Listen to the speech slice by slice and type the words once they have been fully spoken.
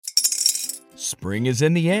Spring is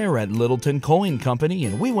in the air at Littleton Coin Company,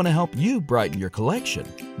 and we want to help you brighten your collection.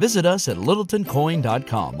 Visit us at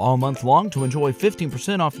littletoncoin.com all month long to enjoy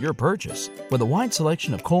 15% off your purchase. With a wide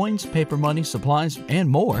selection of coins, paper money, supplies, and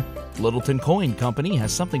more, Littleton Coin Company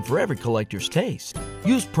has something for every collector's taste.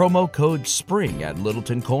 Use promo code SPRING at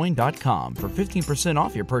littletoncoin.com for 15%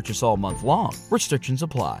 off your purchase all month long. Restrictions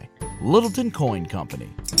apply. Littleton Coin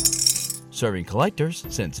Company. Serving collectors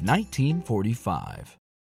since 1945.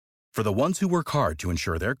 For the ones who work hard to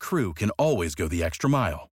ensure their crew can always go the extra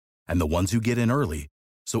mile, and the ones who get in early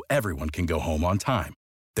so everyone can go home on time,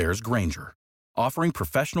 there's Grainger, offering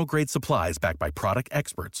professional-grade supplies backed by product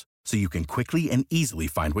experts so you can quickly and easily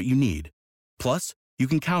find what you need. Plus, you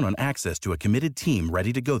can count on access to a committed team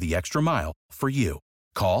ready to go the extra mile for you.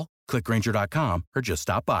 Call, click Grainger.com, or just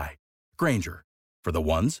stop by. Grainger, for the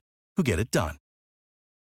ones who get it done.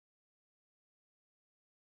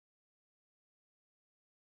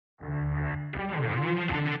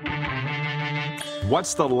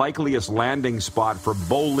 What's the likeliest landing spot for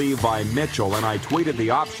Bo Levi Mitchell? And I tweeted the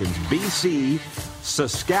options: BC,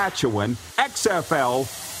 Saskatchewan,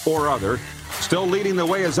 XFL, or other. Still leading the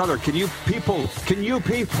way is other. Can you people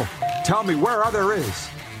tell me where other is?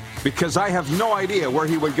 Because I have no idea where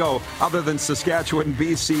he would go other than Saskatchewan,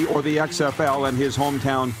 BC, or the XFL and his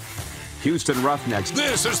hometown, Houston Roughnecks.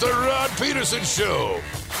 This is the Rod Peterson Show.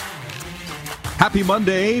 Happy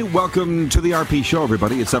Monday. Welcome to the RP Show,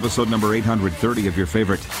 everybody. It's episode number 830 of your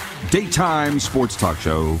favorite daytime sports talk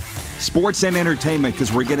show. Sports and entertainment,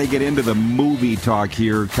 because we're going to get into the movie talk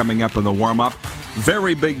here coming up in the warm-up.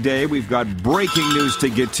 Very big day. We've got breaking news to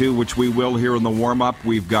get to, which we will here in the warm-up.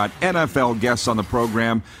 We've got NFL guests on the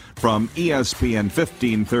program from ESPN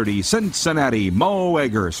 1530 Cincinnati, Mo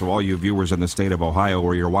Egger. So all you viewers in the state of Ohio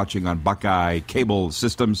where you're watching on Buckeye cable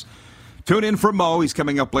systems, tune in for Mo. He's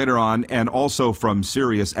coming up later on. And also from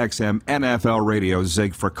Sirius XM NFL Radio,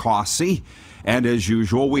 Zig Fracassi. And as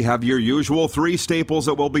usual, we have your usual three staples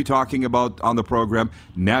that we'll be talking about on the program: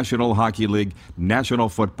 National Hockey League, National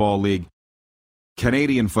Football League,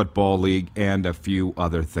 Canadian Football League, and a few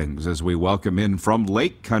other things as we welcome in from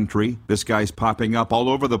Lake Country. This guy's popping up all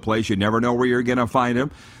over the place. You never know where you're going to find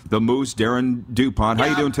him. The Moose, Darren DuPont. How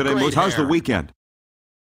you doing today, Moose? How's the weekend?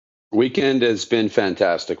 Weekend has been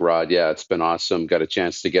fantastic, Rod. Yeah, it's been awesome. Got a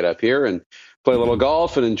chance to get up here and play a little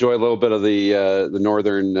golf and enjoy a little bit of the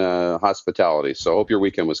northern hospitality. So I hope your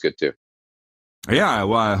weekend was good too. Yeah,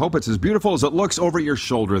 well, I hope it's as beautiful as it looks over your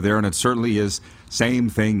shoulder there, and it certainly is. Same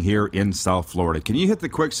thing here in South Florida. Can you hit the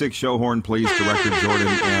quick six show horn, please, Director Jordan,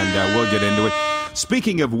 and we'll get into it.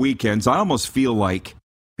 Speaking of weekends, I almost feel like,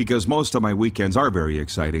 because most of my weekends are very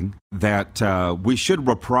exciting, that we should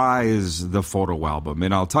reprise the photo album,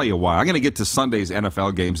 and I'll tell you why. I'm going to get to Sunday's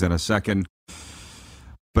NFL games in a second,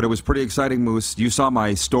 but it was pretty exciting, Moose. You saw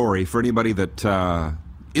my story. For anybody that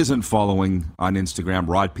isn't following on Instagram,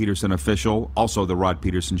 Rod Peterson Official, also The Rod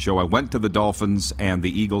Peterson Show. I went to the Dolphins and the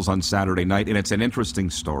Eagles on Saturday night, and it's an interesting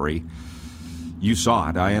story. You saw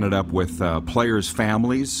it. I ended up with players'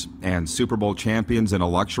 families and Super Bowl champions in a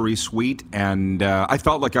luxury suite, and I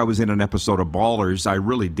felt like I was in an episode of Ballers. I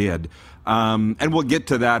really did. And we'll get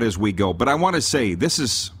to that as we go. But I want to say, this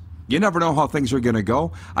is, you never know how things are going to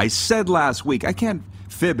go. I said last week, I can't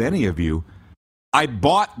fib any of you, I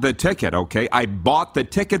bought the ticket, okay? I bought the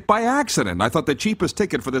ticket by accident. I thought the cheapest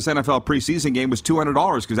ticket for this NFL preseason game was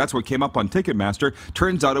 $200 because that's what came up on Ticketmaster.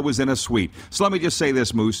 Turns out it was in a suite. So let me just say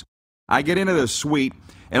this, Moose. I get into the suite,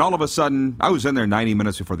 and all of a sudden, I was in there 90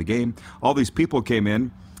 minutes before the game. All these people came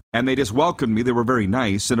in, and they just welcomed me. They were very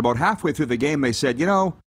nice. And about halfway through the game, they said, you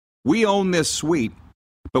know, we own this suite,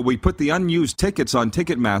 but we put the unused tickets on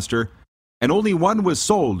Ticketmaster, and only one was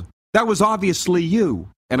sold. That was obviously you.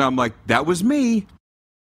 And I'm like, that was me.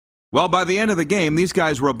 Well, by the end of the game, these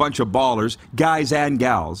guys were a bunch of ballers, guys and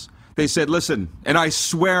gals. They said, listen, and I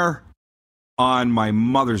swear on my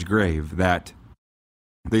mother's grave that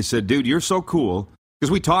they said, dude, you're so cool. Because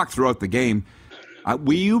we talked throughout the game.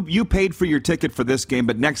 You paid for your ticket for this game,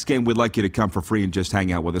 but next game we'd like you to come for free and just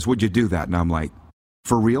hang out with us. Would you do that? And I'm like,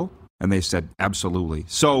 for real? And they said, absolutely.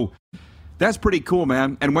 So that's pretty cool,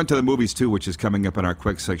 man. And went to the movies, too, which is coming up in our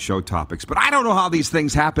Quick Six Show topics. But I don't know how these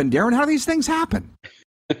things happen. Darren, how do these things happen?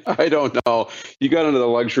 I don't know. You got into the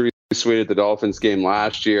luxury suite at the Dolphins game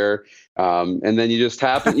last year, and then you just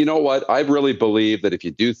happen. You know what? I really believe that if you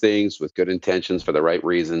do things with good intentions for the right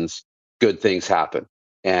reasons, good things happen.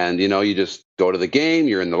 And, you know, you just go to the game,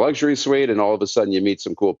 you're in the luxury suite, and all of a sudden you meet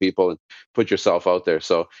some cool people and put yourself out there.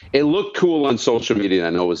 So it looked cool on social media, and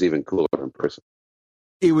I know it was even cooler in person.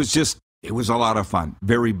 It was a lot of fun.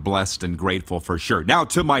 Very blessed and grateful for sure. Now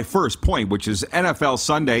to my first point, which is NFL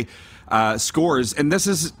Sunday scores. And this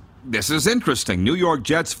is this is interesting. New York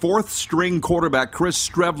Jets fourth-string quarterback Chris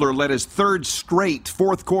Steveler led his third straight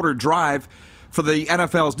fourth-quarter drive for the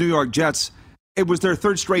NFL's New York Jets. It was their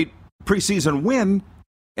third straight preseason win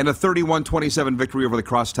in a 31-27 victory over the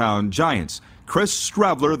crosstown Giants. Chris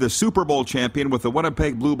Steveler, the Super Bowl champion with the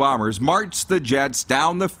Winnipeg Blue Bombers, marched the Jets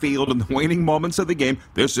down the field in the waning moments of the game.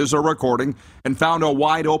 This is a recording. And found a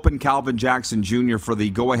wide-open Calvin Jackson Jr. for the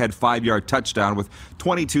go-ahead 5-yard touchdown with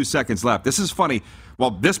 22 seconds left. This is funny.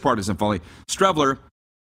 Well, this part isn't funny. Steveler,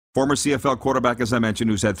 former CFL quarterback, as I mentioned,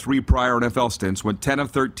 who's had 3 prior NFL stints, went 10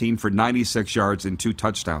 of 13 for 96 yards and 2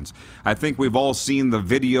 touchdowns. I think we've all seen the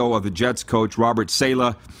video of the Jets coach, Robert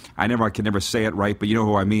Saleh. I can never say it right, but you know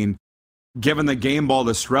who I mean. Giving the game ball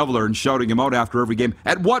to Steveler and shouting him out after every game.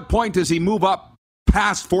 At what point does he move up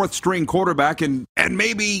past fourth-string quarterback and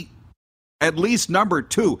maybe at least number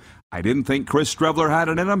 2? I didn't think Chris Steveler had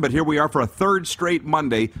it in him, but here we are for a third straight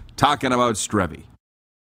Monday talking about Strevy.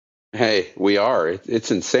 Hey, we are.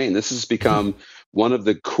 It's insane. This has become one of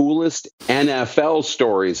the coolest NFL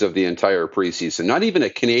stories of the entire preseason. Not even a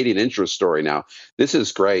Canadian interest story now. This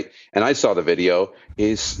is great. And I saw the video.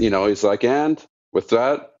 He's like, and with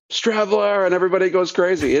that, Steveler, and everybody goes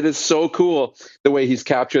crazy. It is so cool the way he's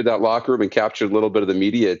captured that locker room and captured a little bit of the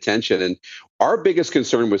media attention. And our biggest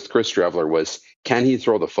concern with Chris Steveler was, can he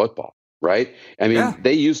throw the football, right? I mean,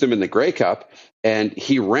 They used him in the Grey Cup, and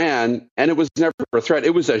he ran, and it was never a threat.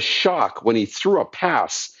 It was a shock when he threw a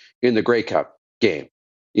pass in the Grey Cup game,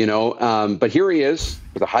 but here he is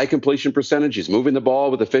with a high completion percentage. He's moving the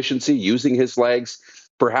ball with efficiency, using his legs.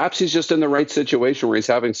 Perhaps he's just in the right situation where he's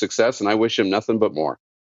having success, and I wish him nothing but more.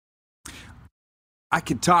 I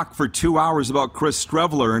could talk for 2 hours about Chris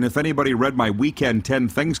Steveler, and if anybody read my Weekend 10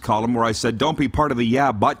 Things column where I said, don't be part of the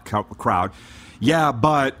yeah, but crowd. Yeah,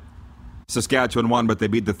 but Saskatchewan won, but they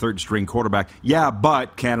beat the third-string quarterback. Yeah,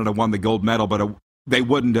 but Canada won the gold medal, but they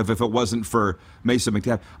wouldn't have if it wasn't for Mason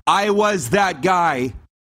McTavish. I was that guy.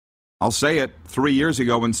 I'll say it. 3 years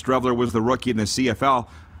ago when Steveler was the rookie in the CFL,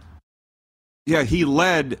 yeah, he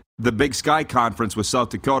led the Big Sky Conference with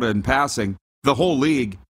South Dakota in passing, the whole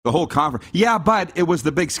league. The whole conference. Yeah, but it was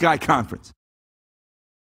the Big Sky Conference.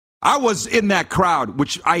 I was in that crowd,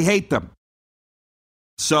 which I hate them.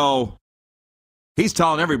 So he's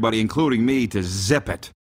telling everybody, including me, to zip it.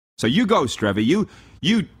 So you go, Strevy.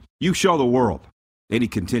 You show the world. And he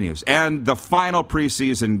continues. And the final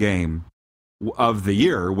preseason game of the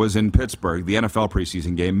year was in Pittsburgh, the NFL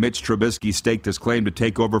preseason game. Mitch Trubisky staked his claim to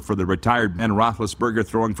take over for the retired Ben Roethlisberger,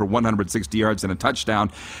 throwing for 160 yards and a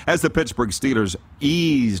touchdown as the Pittsburgh Steelers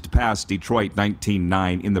eased past Detroit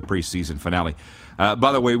 19-9 in the preseason finale.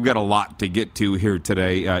 By the way, we've got a lot to get to here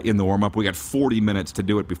today in the warm-up. We got 40 minutes to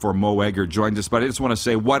do it before Mo Egger joins us. But I just want to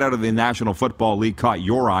say, what out of the National Football League caught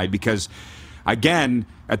your eye? Because, again,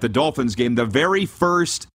 at the Dolphins game, the very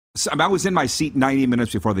first I was in my seat 90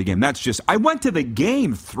 minutes before the game. I went to the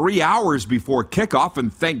game 3 hours before kickoff,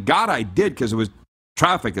 and thank God I did, because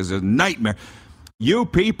traffic is a nightmare. You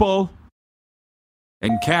people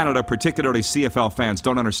in Canada, particularly CFL fans,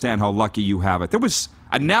 don't understand how lucky you have it. There was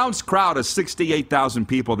an announced crowd of 68,000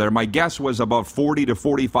 people there. My guess was about 40 to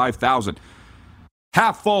 45,000.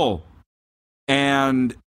 Half full.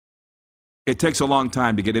 And it takes a long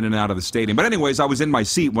time to get in and out of the stadium. But anyways, I was in my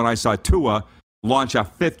seat when I saw Tua launch a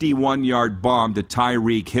 51-yard bomb to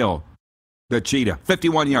Tyreek Hill, the cheetah.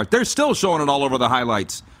 51 yards. They're still showing it all over the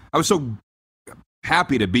highlights. I was so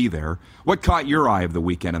happy to be there. What caught your eye of the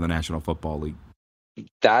weekend in the National Football League?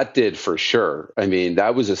 That did, for sure. I mean,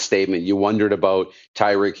 that was a statement. You wondered about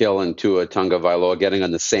Tyreek Hill and Tua Tagovailoa getting on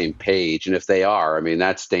the same page. And if they are, I mean,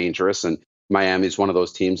 that's dangerous. And Miami's one of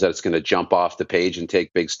those teams that's going to jump off the page and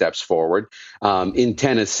take big steps forward. In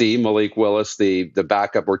Tennessee, Malik Willis, the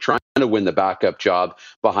backup, we're trying to win the backup job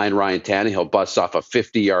behind Ryan Tannehill, busts off a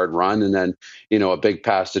 50-yard run and then, a big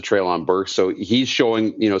pass to Treylon Burks. So he's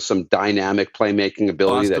showing, some dynamic playmaking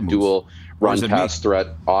ability, that dual run pass threat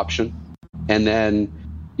option. And then,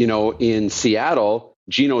 in Seattle,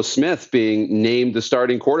 Geno Smith being named the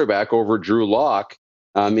starting quarterback over Drew Lock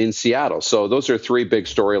in Seattle. So those are 3 big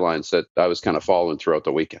storylines that I was kind of following throughout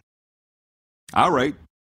the weekend. All right.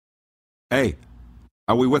 Hey,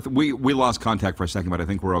 are we lost contact for a second, but I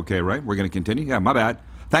think we're okay, right? We're going to continue? Yeah, my bad.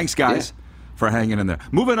 Thanks, guys, for hanging in there.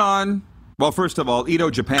 Moving on. Well, first of all, Edo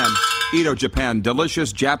Japan. Edo Japan,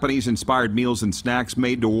 delicious Japanese-inspired meals and snacks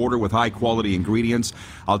made to order with high-quality ingredients.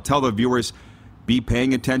 I'll tell the viewers, be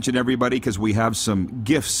paying attention, everybody, because we have some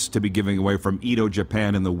gifts to be giving away from Edo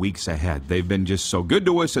Japan in the weeks ahead. They've been just so good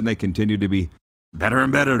to us, and they continue to be Better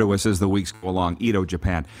and better to us as the weeks go along. Ito,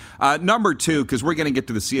 Japan. Number 2, because we're going to get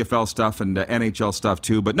to the CFL stuff and NHL stuff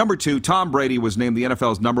too, but number 2, Tom Brady was named the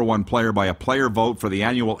NFL's number 1 player by a player vote for the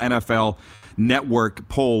annual NFL Network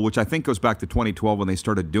poll, which I think goes back to 2012 when they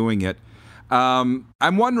started doing it. I'm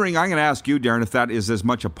wondering, I'm going to ask you, Darren, if that is as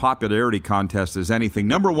much a popularity contest as anything.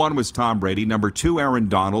 Number 1 was Tom Brady. Number 2, Aaron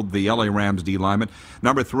Donald, the LA Rams D lineman.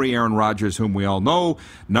 Number 3, Aaron Rodgers, whom we all know.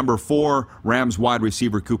 Number 4, Rams wide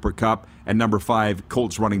receiver Cooper Kupp. And number 5,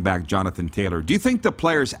 Colts running back Jonathan Taylor. Do you think the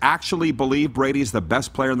players actually believe Brady's the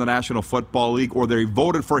best player in the National Football League, or they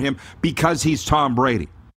voted for him because he's Tom Brady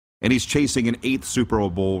and he's chasing an 8th Super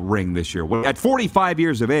Bowl ring this year? At 45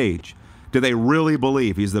 years of age, do they really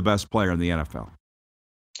believe he's the best player in the NFL?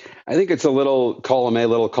 I think it's a little column A,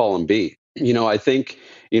 little column B. I think,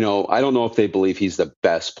 I don't know if they believe he's the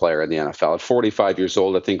best player in the NFL. At 45 years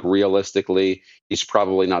old, I think realistically, he's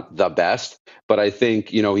probably not the best. But I think,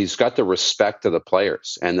 he's got the respect of the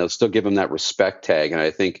players, and they'll still give him that respect tag. And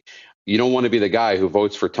I think you don't want to be the guy who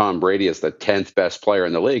votes for Tom Brady as the 10th best player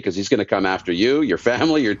in the league, because he's going to come after you, your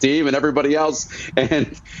family, your team, and everybody else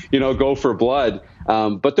and, go for blood.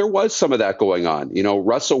 But there was some of that going on.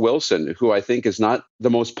 Russell Wilson, who I think is not the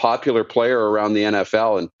most popular player around the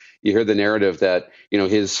NFL. And you hear the narrative that,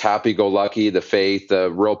 his happy-go-lucky, the faith,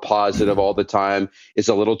 the real positive all the time is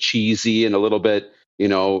a little cheesy and a little bit,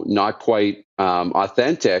 not quite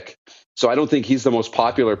authentic. So I don't think he's the most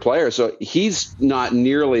popular player. So he's not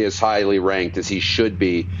nearly as highly ranked as he should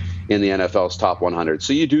be in the NFL's top 100.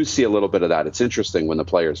 So you do see a little bit of that. It's interesting when the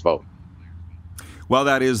players vote. Well,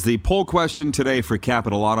 that is the poll question today for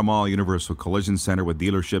Capital Auto Mall Universal Collision Center with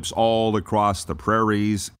dealerships all across the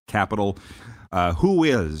prairies. Capital, who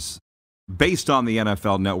is, based on the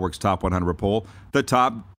NFL Network's top 100 poll, the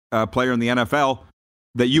top player in the NFL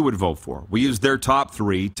that you would vote for? We used their top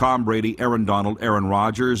 3, Tom Brady, Aaron Donald, Aaron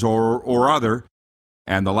Rodgers, or other.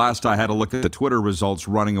 And the last I had a look at the Twitter results,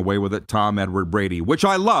 running away with it, Tom Edward Brady, which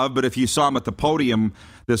I love. But if you saw him at the podium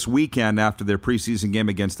this weekend after their preseason game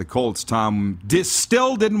against the Colts, Tom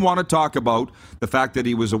still didn't want to talk about the fact that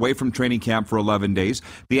he was away from training camp for 11 days.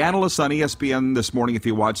 The analysts on ESPN this morning, if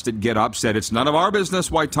you watched it, get up, said it's none of our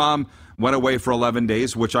business why Tom went away for 11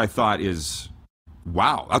 days, which I thought is,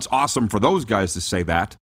 wow, that's awesome for those guys to say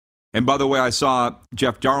that. And by the way, I saw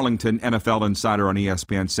Jeff Darlington, NFL insider on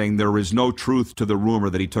ESPN, saying there is no truth to the rumor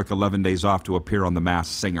that he took 11 days off to appear on The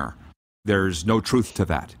Masked Singer. There's no truth to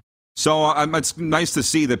that. So it's nice to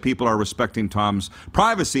see that people are respecting Tom's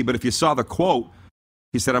privacy. But if you saw the quote,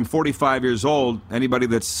 he said, I'm 45 years old. Anybody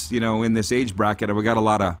that's, in this age bracket, we got a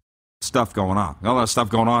lot of stuff going on. A lot of stuff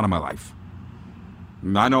going on in my life.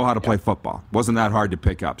 I know how to play football. Wasn't that hard to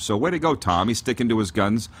pick up. So way to go, Tom. He's sticking to his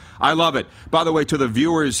guns. I love it. By the way, to the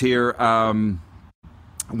viewers here,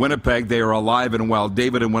 Winnipeg, they are alive and well.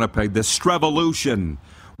 David in Winnipeg, the Strevolution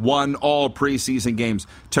won all preseason games.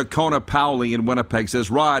 Tacona Powley in Winnipeg says,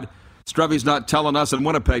 Rod, Strevy's not telling us in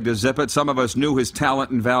Winnipeg to zip it. Some of us knew his talent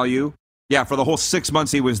and value. Yeah, for the whole 6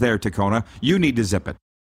 months he was there, Tacona. You need to zip it.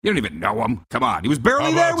 You don't even know him. Come on. He was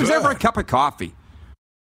barely there. He was there for a cup of coffee.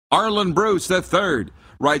 Arlen Bruce III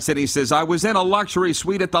writes and he says, I was in a luxury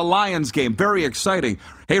suite at the Lions game. Very exciting.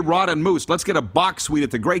 Hey, Rod and Moose, let's get a box suite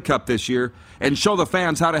at the Grey Cup this year and show the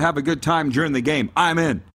fans how to have a good time during the game. I'm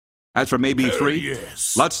in. That's from AB3.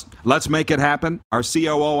 Yes. Let's make it happen. Our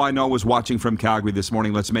COO, I know, was watching from Calgary this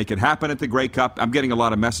morning. Let's make it happen at the Grey Cup. I'm getting a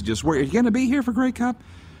lot of messages. Are you going to be here for Grey Cup?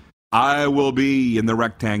 I will be in the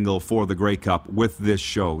rectangle for the Grey Cup with this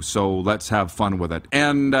show, so let's have fun with it.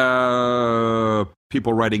 And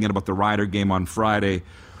people writing in about the Rider game on Friday,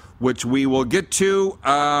 which we will get to.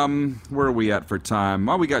 Where are we at for time?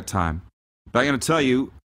 Well, we got time. But I'm going to tell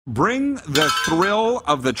you, bring the thrill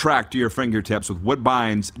of the track to your fingertips with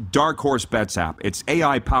Woodbine's Dark Horse Bets app. Its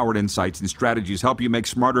AI-powered insights and strategies help you make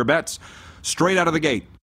smarter bets straight out of the gate.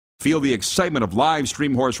 Feel the excitement of live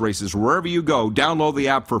stream horse races wherever you go. Download the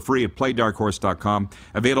app for free at playdarkhorse.com.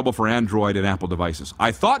 Available for Android and Apple devices.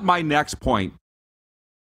 I thought my next point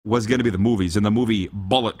was going to be the movies and the movie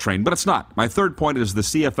Bullet Train, but it's not. My third point is the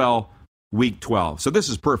CFL Week 12. So this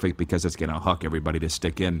is perfect because it's going to hook everybody to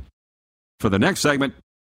stick in for the next segment.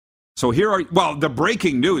 So here are, the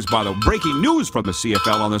breaking news, by the way, breaking news from the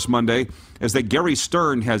CFL on this Monday is that Gary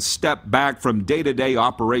Stern has stepped back from day-to-day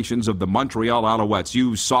operations of the Montreal Alouettes.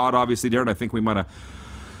 You saw it, obviously, Darren. I think we might have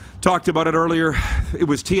talked about it earlier. It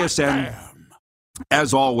was TSN,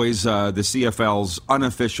 as always, the CFL's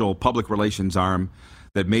unofficial public relations arm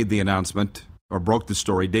that made the announcement or broke the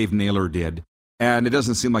story. Dave Naylor did. And it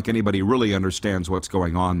doesn't seem like anybody really understands what's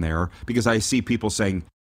going on there because I see people saying,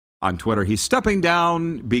 on Twitter. He's stepping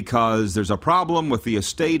down because there's a problem with the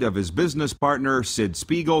estate of his business partner, Sid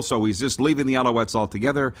Spiegel, so he's just leaving the Alouettes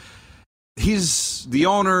altogether. He's the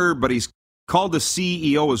owner, but he's called the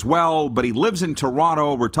CEO as well, but he lives in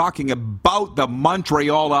Toronto. We're talking about the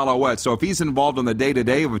Montreal Alouettes. So if he's involved in the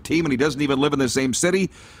day-to-day of a team and he doesn't even live in the same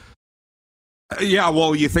city, yeah,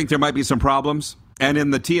 well, you think there might be some problems? And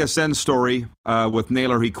in the TSN story with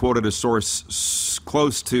Naylor, he quoted a source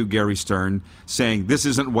close to Gary Stern saying this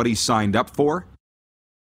isn't what he signed up for.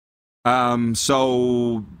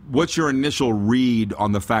 So what's your initial read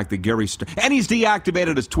on the fact that Gary Stern... And he's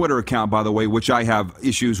deactivated his Twitter account, by the way, which I have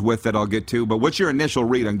issues with that I'll get to. But what's your initial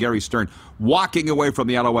read on Gary Stern walking away from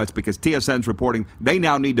the Alouettes because TSN's reporting they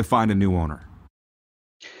now need to find a new owner?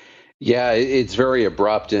 Yeah, it's very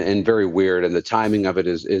abrupt and very weird, and the timing of it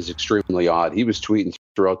is extremely odd. He was tweeting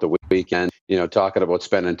throughout the weekend, talking about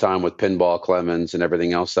spending time with Pinball Clemens and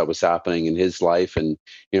everything else that was happening in his life, and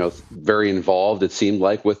very involved, it seemed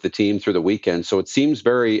like, with the team through the weekend. So it seems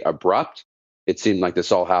very abrupt. It seemed like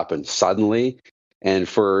this all happened suddenly, and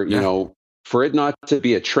for it not to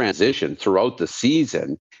be a transition throughout the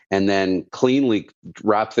season and then cleanly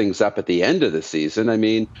wrap things up at the end of the season. I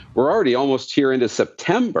mean, we're already almost here into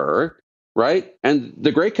September, right? And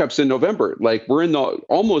the Grey Cup's in November. Like, we're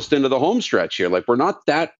almost into the home stretch here. Like, we're not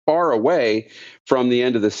that far away from the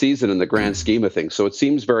end of the season in the grand scheme of things. So it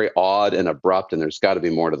seems very odd and abrupt, and there's got to be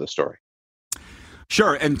more to the story.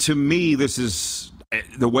 Sure. And to me, this is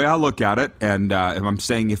the way I look at it. And I'm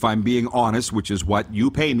saying, if I'm being honest, which is what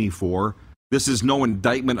you pay me for, this is no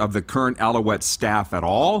indictment of the current Alouette staff at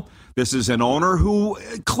all. This is an owner who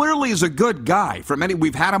clearly is a good guy.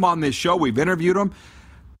 We've had him on this show. We've interviewed him.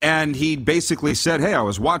 And he basically said, hey, I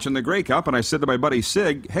was watching the Grey Cup, and I said to my buddy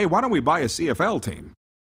Sig, hey, why don't we buy a CFL team?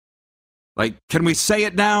 Like, can we say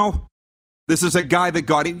it now? This is a guy that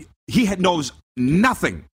got in. He knows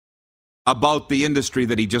nothing about the industry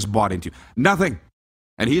that he just bought into. Nothing.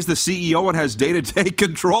 And he's the CEO and has day-to-day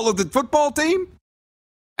control of the football team?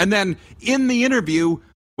 And then in the interview,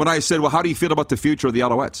 when I said, well, how do you feel about the future of the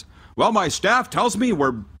Alouettes? Well, my staff tells me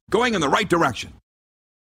we're going in the right direction.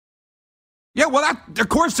 Yeah, well, of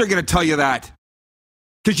course they're going to tell you that.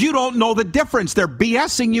 Because you don't know the difference. They're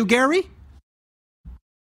BSing you, Gary.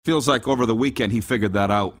 Feels like over the weekend he figured that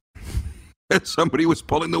out. Somebody was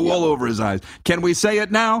pulling the wool over his eyes. Can we say it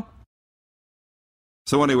now?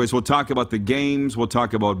 So anyways, we'll talk about the games. We'll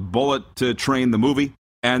talk about Bullet Train, the movie,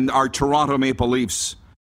 and our Toronto Maple Leafs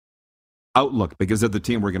outlook, because of the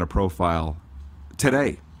team we're going to profile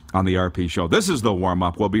today on the RP Show. This is the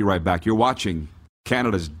warm-up. We'll be right back. You're watching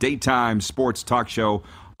Canada's daytime sports talk show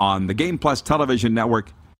on the Game Plus television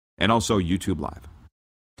network and also YouTube Live.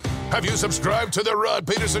 Have you subscribed to the Rod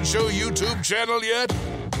Peterson Show YouTube channel yet?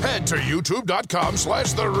 Head to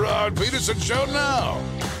youtube.com/The Rod Peterson Show now.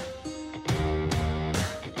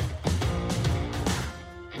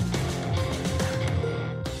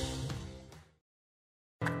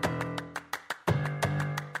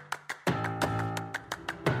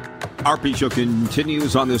 RP Show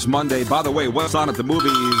continues on this Monday. By the way, what's on at the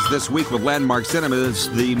movies this week with Landmark Cinemas?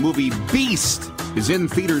 The movie Beast is in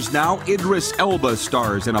theaters now. Idris Elba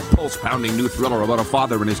stars in a pulse-pounding new thriller about a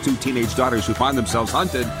father and his two teenage daughters who find themselves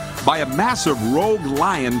hunted by a massive rogue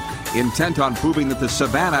lion intent on proving that the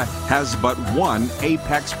savannah has but one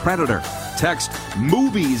apex predator. Text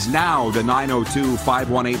MOVIES now to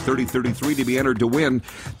 902-518-3033 to be entered to win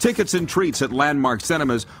tickets and treats at Landmark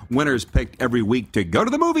Cinemas. Winners picked every week to go to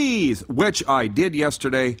the movies, which I did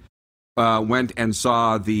yesterday. Went and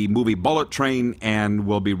saw the movie Bullet Train, and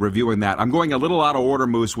we'll be reviewing that. I'm going a little out of order,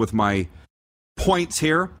 Moose, with my points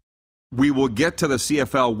here. We will get to the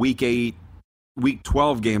CFL Week 8, Week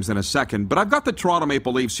 12 games in a second, but I've got the Toronto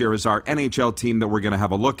Maple Leafs here as our NHL team that we're going to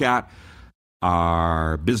have a look at.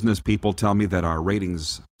 Our business people tell me that our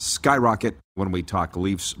ratings skyrocket when we talk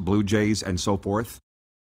Leafs, Blue Jays, and so forth.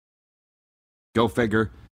 Go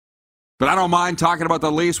figure. But I don't mind talking about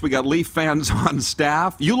the Leafs. We got Leaf fans on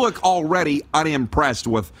staff. You look already unimpressed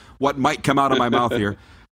with what might come out of my mouth here.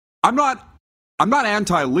 I'm not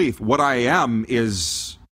anti-Leaf. What I am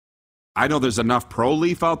is, I know there's enough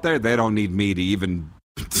pro-Leaf out there. They don't need me to even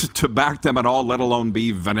to back them at all, let alone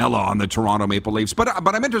be vanilla on the Toronto Maple Leafs. But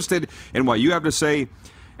I'm interested in what you have to say,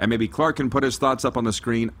 and maybe Clark can put his thoughts up on the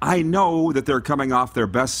screen. I know that they're coming off their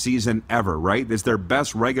best season ever, right? It's their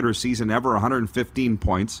best regular season ever, 115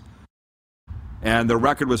 points. And the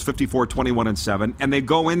record was 54-21-7. And they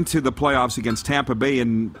go into the playoffs against Tampa Bay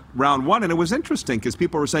in round one, and it was interesting because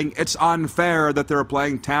people were saying it's unfair that they're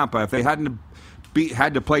playing Tampa. If they hadn't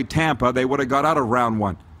had to play Tampa, they would have got out of round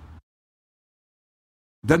one.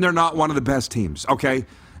 Then they're not one of the best teams, okay?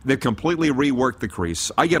 They've completely reworked the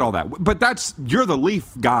crease. I get all that. But you're the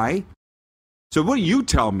Leaf guy. So what do you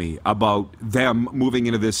tell me about them moving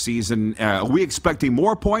into this season? Are we expecting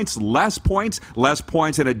more points, less points,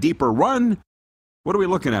 and a deeper run? What are we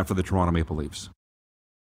looking at for the Toronto Maple Leafs?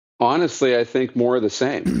 Honestly, I think more of the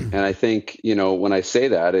same. And I think, when I say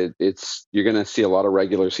that, it's you're going to see a lot of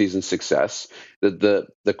regular season success.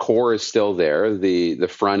 The core is still there. The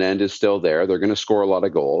front end is still there. They're going to score a lot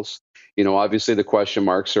of goals. Obviously the question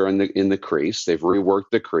marks are in the crease. They've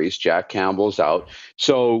reworked the crease. Jack Campbell's out.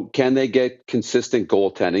 So can they get consistent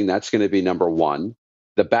goaltending? That's going to be number one.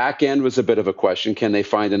 The back end was a bit of a question. Can they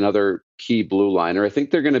find another key blue liner? I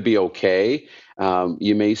think they're going to be okay.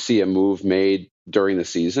 You may see a move made during the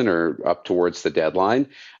season or up towards the deadline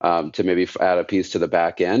to maybe add a piece to the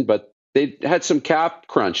back end. But they had some cap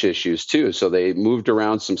crunch issues too. So they moved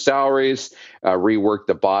around some salaries, reworked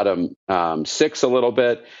the bottom six a little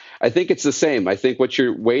bit. I think it's the same. I think what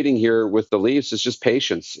you're waiting here with the Leafs is just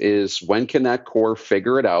patience, is when can that core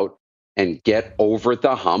figure it out and get over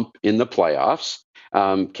the hump in the playoffs?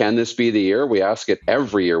 Can this be the year? We ask it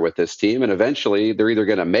every year with this team, and eventually they're either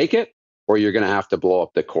going to make it or you're going to have to blow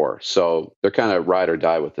up the core. So they're kind of ride or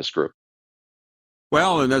die with this group.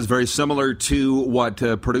 Well, and that's very similar to what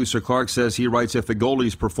producer Clark says. He writes, if the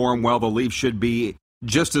goalies perform well, the Leafs should be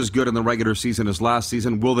just as good in the regular season as last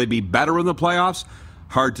season. Will they be better in the playoffs?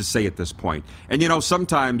 Hard to say at this point. And,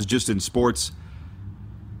 sometimes just in sports,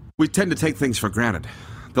 we tend to take things for granted.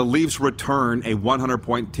 The Leafs return a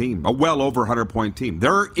 100-point team, a well over 100-point team.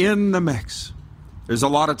 They're in the mix. There's a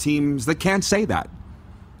lot of teams that can't say that,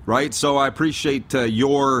 right? So I appreciate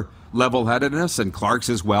your level-headedness and Clark's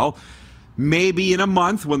as well. Maybe in a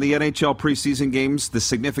month when the NHL preseason games, the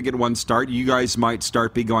significant ones start, you guys might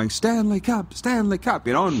start be going, Stanley Cup,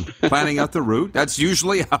 and planning out the route. That's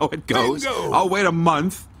usually how it goes. Bingo. I'll wait a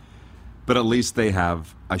month, but at least they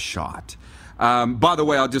have a shot. By the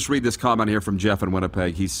way, I'll just read this comment here from Jeff in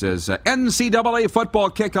Winnipeg. He says, NCAA football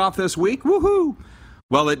kickoff this week. Woohoo!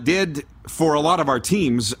 Well, it did for a lot of our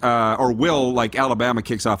teams, or will, like Alabama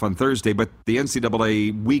kicks off on Thursday, but the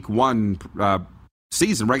NCAA Week 1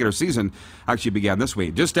 regular season, actually began this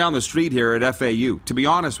week. Just down the street here at FAU. To be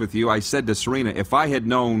honest with you, I said to Serena, if I had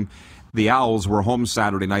known the Owls were home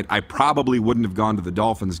Saturday night, I probably wouldn't have gone to the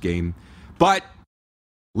Dolphins game. But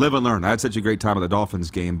live and learn. I had such a great time at the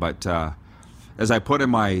Dolphins game, but as I put in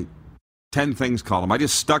my 10 things column, I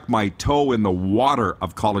just stuck my toe in the water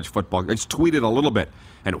of college football. I just tweeted a little bit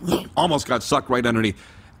and almost got sucked right underneath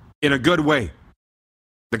in a good way.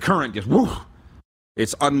 The current just,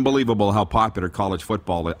 it's unbelievable how popular college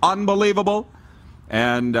football is. Unbelievable.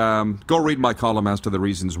 And go read my column as to the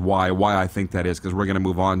reasons why I think that is, because we're going to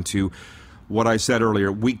move on to what I said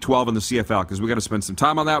earlier, Week 12 in the CFL, because we're going to spend some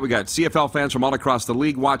time on that. We got CFL fans from all across the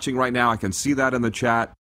league watching right now. I can see that in the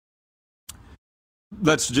chat.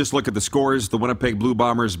 Let's just look at the scores. The Winnipeg Blue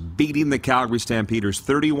Bombers beating the Calgary Stampeders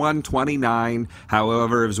 31-29.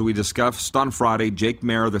 However, as we discussed on Friday, Jake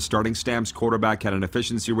Maier, the starting Stamps quarterback, had an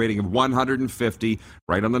efficiency rating of 150,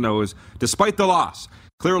 right on the nose, despite the loss.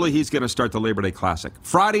 Clearly, he's going to start the Labor Day Classic.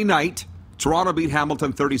 Friday night, Toronto beat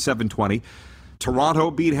Hamilton 37-20. Toronto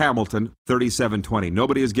beat Hamilton 37-20.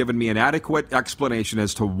 Nobody has given me an adequate explanation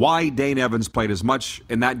as to why Dane Evans played as much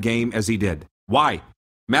in that game as he did. Why?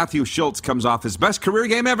 Matthew Schultz comes off his best career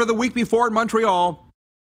game ever the week before in Montreal.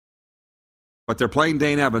 But they're playing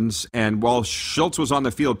Dane Evans, and while Schultz was on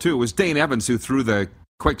the field too, it was Dane Evans who threw the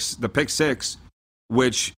pick six,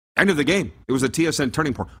 which ended the game. It was a TSN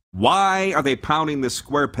turning point. Why are they pounding this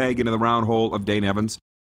square peg into the round hole of Dane Evans?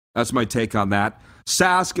 That's my take on that.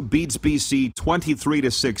 Sask beats BC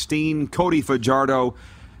 23-16. Cody Fajardo,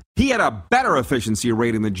 he had a better efficiency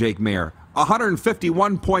rating than Jake Maier,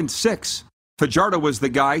 151.6. Fajardo was the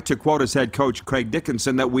guy, to quote his head coach, Craig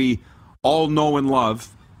Dickinson, that we all know and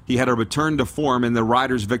love. He had a return to form in the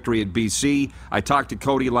Riders' victory at BC. I talked to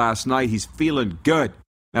Cody last night. He's feeling good.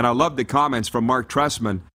 And I love the comments from Mark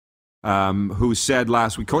Tressman, who said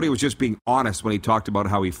last week, Cody was just being honest when he talked about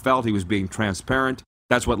how he felt. He was being transparent.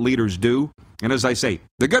 That's what leaders do. And as I say,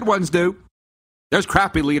 the good ones do. There's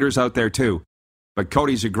crappy leaders out there too. But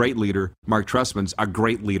Cody's a great leader. Mark Tressman's a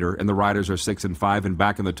great leader. And the Riders are 6-5 and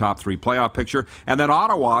back in the top 3 playoff picture. And then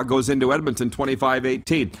Ottawa goes into Edmonton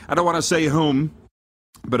 25-18. I don't want to say whom,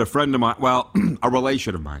 but a friend of mine, well, a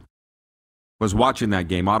relation of mine, was watching that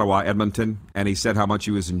game, Ottawa-Edmonton, and he said how much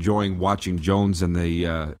he was enjoying watching Jones and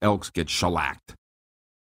the Elks get shellacked.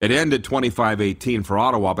 It ended 25-18 for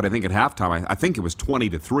Ottawa, but I think at halftime, I think it was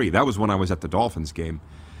 20-3. That was when I was at the Dolphins game.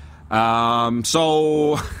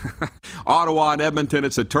 So Ottawa and Edmonton,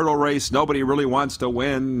 it's a turtle race. Nobody really wants to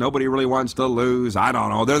win. Nobody really wants to lose. I don't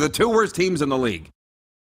know. They're the 2 worst teams in the league.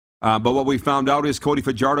 But what we found out is Cody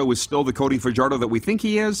Fajardo is still the Cody Fajardo that we think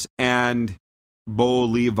he is, and Bo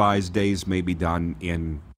Levi's days may be done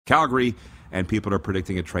in Calgary, and people are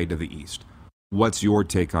predicting a trade to the East. What's your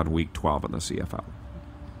take on Week 12 in the CFL?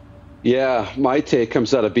 Yeah, my take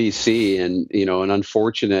comes out of BC, and an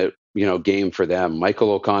unfortunate game for them.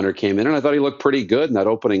 Michael O'Connor came in, and I thought he looked pretty good in that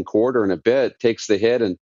opening quarter, and a bit takes the hit,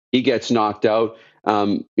 and he gets knocked out.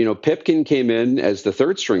 Pipkin came in as the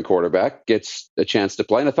third string quarterback, gets a chance to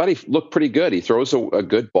play, and I thought he looked pretty good. He throws a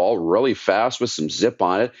good ball, really fast with some zip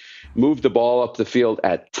on it, moved the ball up the field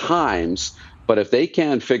at times. But if they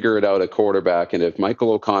can't figure it out at quarterback, and if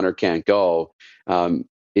Michael O'Connor can't go,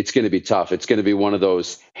 it's going to be tough. It's going to be one of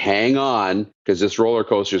those hang on, because this roller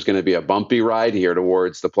coaster is going to be a bumpy ride here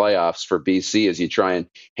towards the playoffs for BC as you try and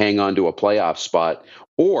hang on to a playoff spot,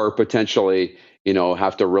 or potentially,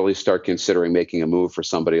 have to really start considering making a move for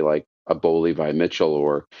somebody like a Bo Levi Mitchell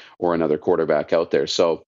or another quarterback out there.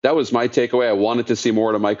 So that was my takeaway. I wanted to see more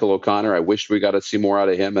out of Michael O'Connor. I wished we got to see more out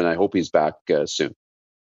of him, and I hope he's back soon.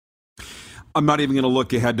 I'm not even going to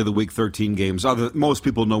look ahead to the Week 13 games. Most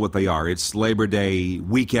people know what they are. It's Labor Day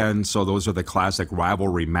weekend, so those are the classic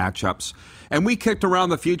rivalry matchups. And we kicked around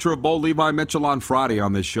the future of Bo Levi Mitchell on Friday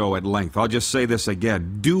on this show at length. I'll just say this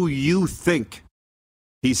again. Do you think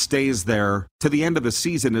he stays there to the end of the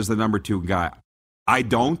season as the number 2 guy? I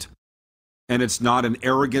don't. And it's not an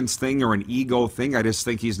arrogance thing or an ego thing. I just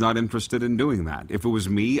think he's not interested in doing that. If it was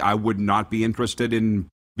me, I would not be interested in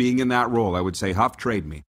being in that role. I would say, Huff, trade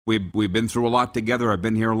me. We've been through a lot together. I've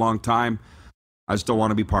been here a long time. I just don't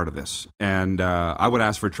want to be part of this. And I would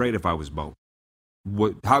ask for a trade if I was Bo.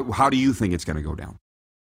 How do you think it's going to go down?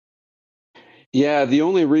 Yeah, the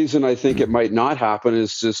only reason I think it might not happen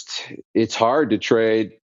is just it's hard to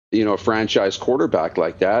trade, a franchise quarterback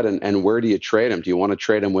like that. And where do you trade him? Do you want to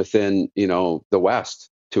trade him within, the West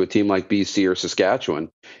to a team like BC or Saskatchewan?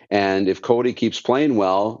 And if Cody keeps playing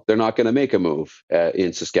well, they're not going to make a move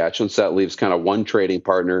in Saskatchewan. So that leaves kind of one trading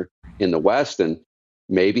partner in the West, and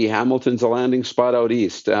maybe Hamilton's a landing spot out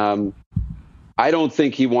East. I don't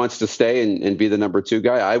think he wants to stay and be the number 2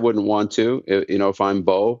 guy. I wouldn't want to, if I'm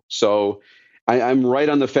Bo. So I'm right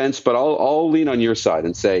on the fence, but I'll lean on your side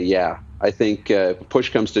and say, yeah, I think if push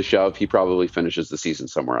comes to shove, he probably finishes the season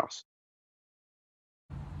somewhere else.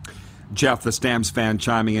 Jeff, the Stamps fan,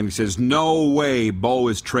 chiming in, he says, no way Bo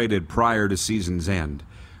is traded prior to season's end.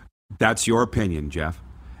 That's your opinion, Jeff.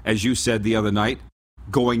 As you said the other night,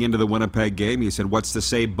 going into the Winnipeg game, you said, what's to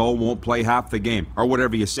say Bo won't play half the game? Or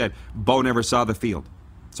whatever you said. Bo never saw the field.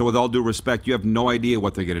 So with all due respect, you have no idea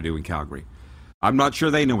what they're going to do in Calgary. I'm not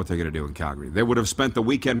sure they know what they're going to do in Calgary. They would have spent the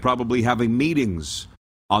weekend probably having meetings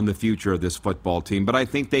on the future of this football team. But I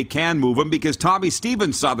think they can move him because Tommy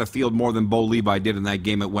Stevens saw the field more than Bo Levi did in that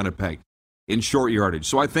game at Winnipeg in short yardage.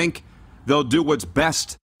 So I think they'll do what's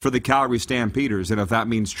best for the Calgary Stampeders. And if that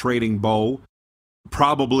means trading Bo,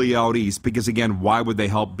 probably out east, because again, why would they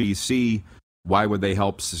help BC? Why would they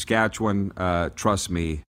help Saskatchewan? Trust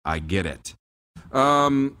me, I get it.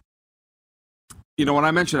 When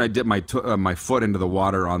I mentioned I dipped my foot into the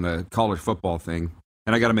water on the college football thing,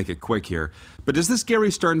 and I got to make it quick here, but does this Gary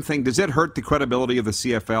Stern thing, does it hurt the credibility of the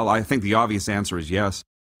CFL? I think the obvious answer is yes.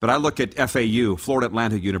 But I look at FAU, Florida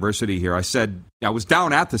Atlantic University here. I said, I was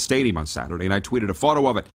down at the stadium on Saturday, and I tweeted a photo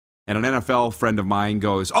of it. And an NFL friend of mine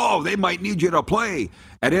goes, oh, they might need you to play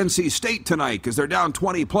at NC State tonight because they're down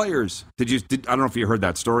 20 players. I don't know if you heard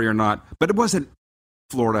that story or not, but it wasn't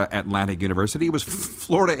Florida Atlantic University. It was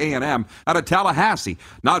Florida A&M out of Tallahassee,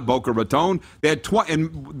 not Boca Raton. They had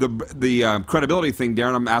and the credibility thing,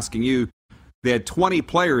 Darren, I'm asking you, they had 20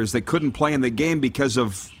 players that couldn't play in the game because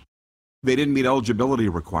they didn't meet eligibility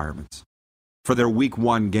requirements for their Week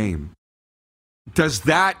 1 game. Does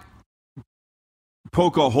that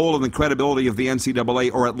poke a hole in the credibility of the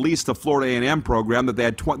NCAA, or at least the Florida A&M program, that they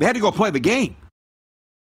had to go play the game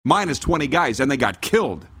minus 20 guys, and they got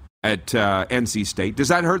killed at NC State? Does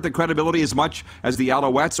that hurt the credibility as much as the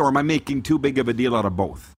Alouettes, or am I making too big of a deal out of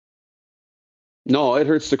both? No, it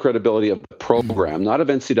hurts the credibility of the program, not of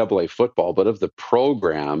NCAA football, but of the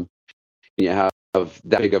program. You have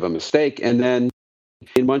that big of a mistake. And then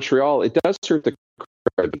in Montreal, it does hurt the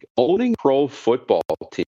credibility. Owning pro football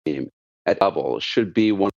team at level should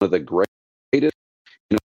be one of the greatest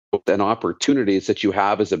and opportunities that you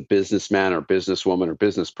have as a businessman or businesswoman or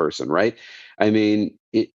business person, right? I mean,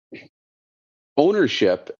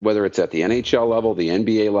 ownership, whether it's at the NHL level, the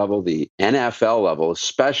NBA level, the NFL level,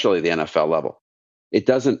 especially the NFL level, it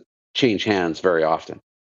doesn't change hands very often.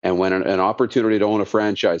 And when an opportunity to own a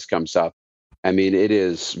franchise comes up, I mean, it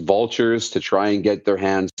is vultures to try and get their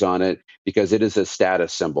hands on it because it is a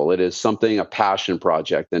status symbol. It is something, a passion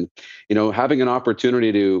project. And, having an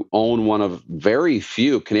opportunity to own one of very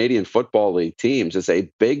few Canadian Football League teams is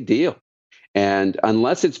a big deal. And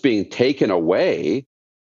unless it's being taken away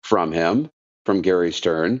from him, from Gary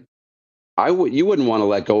Stern, you wouldn't want to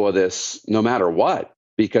let go of this no matter what,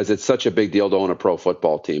 because it's such a big deal to own a pro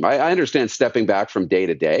football team. I understand stepping back from day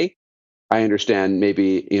to day. I understand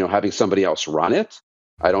maybe, having somebody else run it.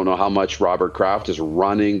 I don't know how much Robert Kraft is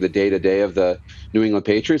running the day-to-day of the New England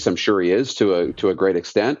Patriots. I'm sure he is to a great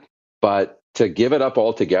extent. But to give it up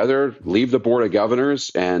altogether, leave the Board of Governors,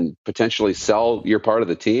 and potentially sell your part of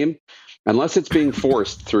the team, unless it's being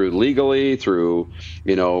forced through legally, through,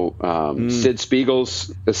 Sid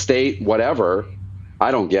Spiegel's estate, whatever,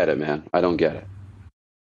 I don't get it, man. I don't get it.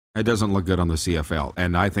 It doesn't look good on the CFL,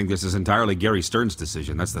 and I think this is entirely Gary Stern's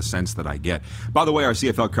decision. That's the sense that I get. By the way, our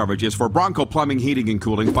CFL coverage is for Bronco Plumbing, Heating, and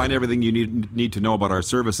Cooling. Find everything you need to know about our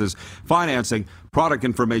services, financing, product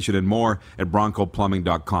information, and more at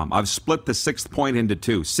broncoplumbing.com. I've split the 6th point into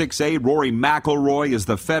 2. 6A, Rory McIlroy is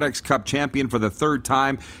the FedEx Cup champion for the 3rd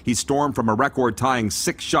time. He stormed from a record-tying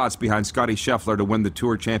 6 shots behind Scotty Scheffler to win the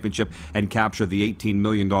Tour Championship and capture the $18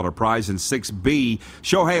 million prize. In 6B,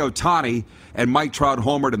 Shohei Ohtani and Mike Trout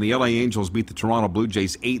homered, and the LA Angels beat the Toronto Blue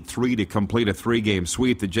Jays 8-3 to complete a 3-game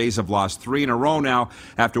sweep. The Jays have lost 3 in a row now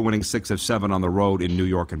after winning 6 of 7 on the road in New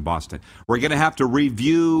York and Boston. We're going to have to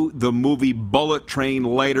review the movie Bullet Train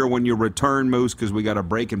later when you return, Moose, because we got to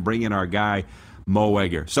break and bring in our guy, Mo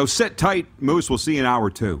Egger. So sit tight, Moose. We'll see you in hour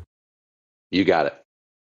 2. You got it.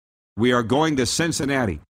 We are going to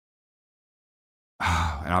Cincinnati.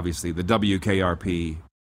 And obviously, the WKRP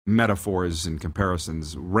metaphors and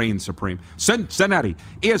comparisons reign supreme. Cincinnati,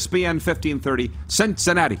 ESPN 1530,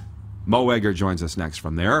 Cincinnati. Mo Egger joins us next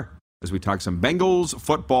from there as we talk some Bengals,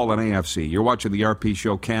 football, and AFC. You're watching the RP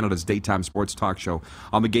Show, Canada's daytime sports talk show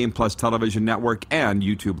on the Game Plus television network and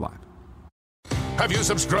YouTube Live. Have you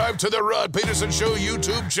subscribed to the Rod Peterson Show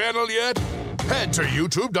YouTube channel yet? Head to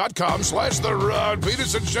youtube.com/The Rod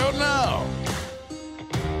Peterson Show now.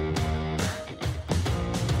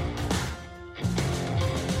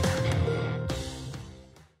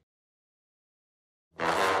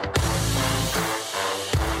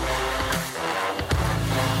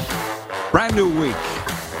 Brand new week.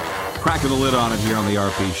 Cracking the lid on it here on the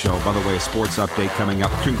RP Show. By the way, a sports update coming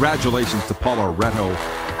up. Congratulations to Paula Retto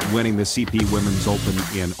winning the CP Women's Open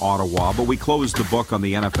in Ottawa. But we closed the book on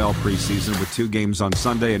the NFL preseason with 2 games on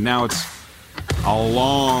Sunday, and now it's a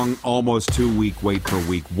long, almost 2-week wait for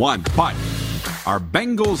week 1. But our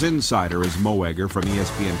Bengals insider is Mo Egger from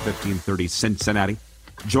ESPN 1530 Cincinnati.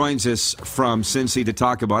 Joins us from Cincy to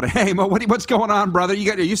talk about it. Hey, Mo, what's going on, brother? Are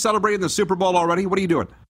you celebrating the Super Bowl already? What are you doing?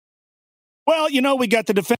 Well, we got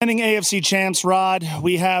the defending AFC champs, Rod.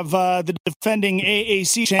 We have the defending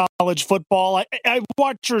AAC college football. I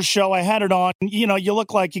watched your show. I had it on. You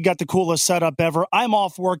look like you got the coolest setup ever. I'm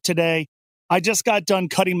off work today. I just got done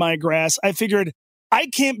cutting my grass. I figured I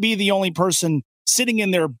can't be the only person sitting in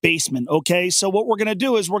their basement, okay? So what we're going to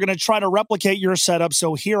do is we're going to try to replicate your setup.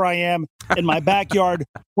 So here I am in my backyard.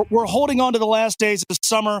 We're holding on to the last days of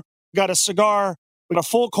summer. We got a cigar. We got a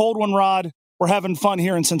full cold one, Rod. We're having fun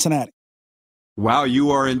here in Cincinnati. Wow,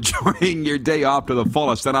 you are enjoying your day off to the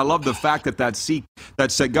fullest. And I love the fact that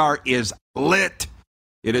cigar is lit.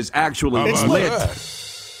 It is actually lit.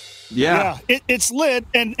 Yeah. It's lit,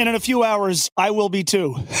 and in a few hours, I will be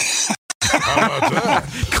too. How about that?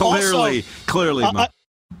 Clearly.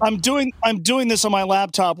 I'm doing this on my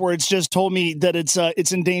laptop where it's just told me that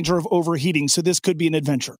it's in danger of overheating, so this could be an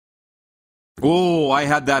adventure. Oh, I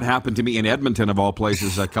had that happen to me in Edmonton, of all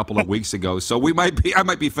places, a couple of weeks ago. So I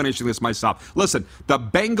might be finishing this myself. Listen, the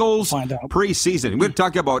Bengals preseason. We're going to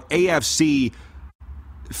talk about AFC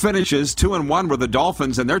finishes. 2-1 were the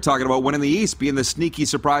Dolphins, and they're talking about winning the East, being the sneaky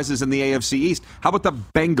surprises in the AFC East. How about the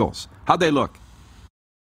Bengals? How'd they look?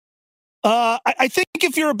 I think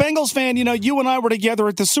if you're a Bengals fan, you and I were together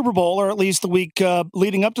at the Super Bowl, or at least the week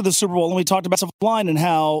leading up to the Super Bowl, and we talked about the offensive line and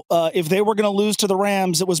how if they were going to lose to the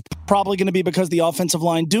Rams, it was probably going to be because the offensive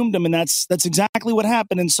line doomed them, and that's exactly what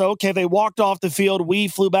happened. And so, okay, they walked off the field. We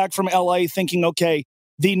flew back from L.A. thinking, okay,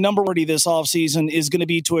 the number one this offseason is going to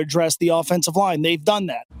be to address the offensive line. They've done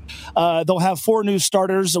that. They'll have 4 new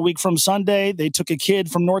starters a week from Sunday. They took a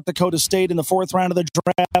kid from North Dakota State in the 4th round of the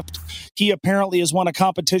draft. He apparently has won a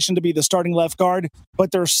competition to be the starting left guard.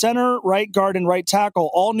 But their center, right guard, and right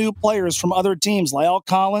tackle, all new players from other teams, La'el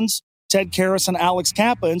Collins, Ted Karras, and Alex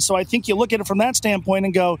Kappa. And so I think you look at it from that standpoint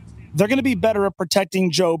and go, they're going to be better at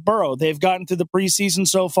protecting Joe Burrow. They've gotten through the preseason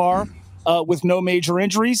so far with no major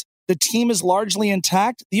injuries. The team is largely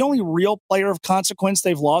intact. The only real player of consequence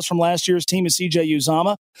they've lost from last year's team is CJ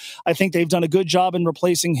Uzomah. I think they've done a good job in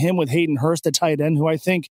replacing him with Hayden Hurst at tight end, who I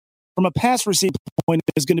think from a pass receiving point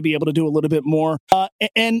is going to be able to do a little bit more.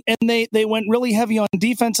 And they went really heavy on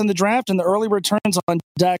defense in the draft, and the early returns on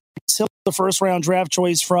Dak Hill, the first-round draft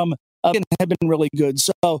choice from have been really good.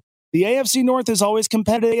 So the AFC North is always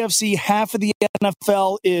competitive. AFC, half of the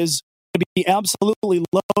NFL is going to be absolutely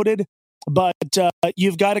loaded. But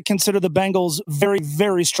you've got to consider the Bengals very,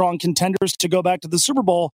 very strong contenders to go back to the Super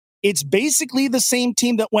Bowl. It's basically the same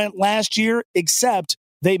team that went last year, except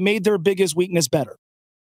they made their biggest weakness better.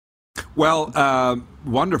 Well,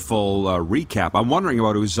 wonderful recap. I'm wondering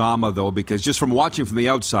about Uzomah, though, because just from watching from the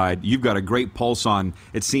outside, you've got a great pulse on,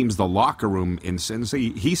 it seems, the locker room in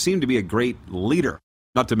Cincy. He seemed to be a great leader,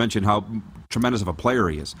 not to mention how tremendous of a player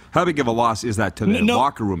he is. How big of a loss is that to the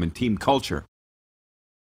locker room and team culture?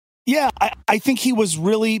 Yeah, I think he was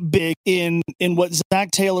really big in what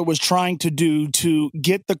Zach Taylor was trying to do to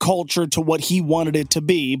get the culture to what he wanted it to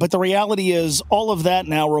be. But the reality is all of that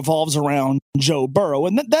now revolves around Joe Burrow.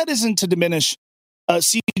 And that isn't to diminish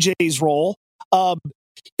CJ's role.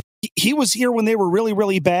 He was here when they were really,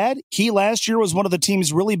 really bad. He last year was one of the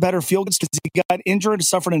team's really better field goals because he got injured,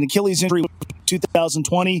 suffered an Achilles injury in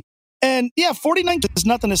 2020. And yeah, 49 is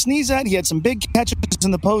nothing to sneeze at. He had some big catches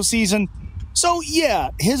in the postseason. So, yeah,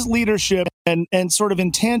 his leadership and sort of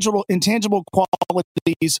intangible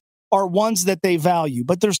qualities are ones that they value.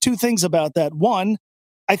 But there's two things about that. One,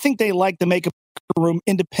 I think they like to make a room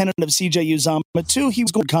independent of CJ Uzomah. Two, he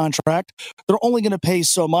was going to contract. They're only going to pay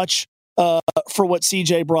so much for what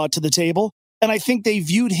CJ brought to the table. And I think they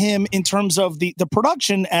viewed him in terms of the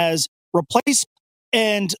production as replacement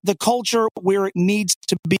and the culture where it needs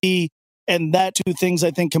to be. And that two things,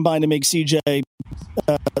 I think, combine to make CJ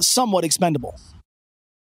somewhat expendable.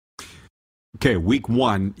 Okay, week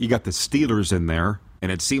one, you got the Steelers in there,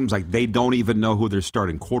 and it seems like they don't even know who their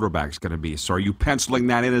starting quarterback's going to be. So are you penciling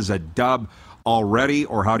that in as a dub already,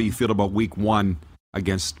 or how do you feel about week one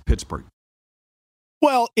against Pittsburgh?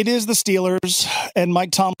 Well, it is the Steelers, and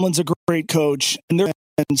Mike Tomlin's a great coach, and their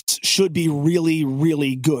defense should be really,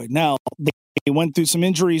 really good. Now, they went through some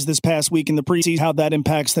injuries this past week in the preseason, how that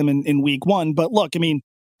impacts them in week one. But look, I mean,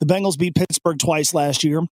 the Bengals beat Pittsburgh twice last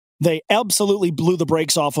year. They absolutely blew the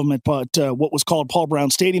brakes off them at what was called Paul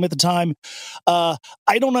Brown Stadium at the time. I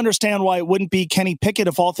don't understand why it wouldn't be Kenny Pickett.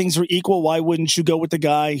 If all things are equal, why wouldn't you go with the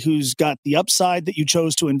guy who's got the upside that you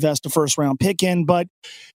chose to invest a first-round pick in? But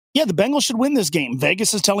yeah, the Bengals should win this game.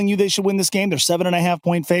 Vegas is telling you they should win this game. They're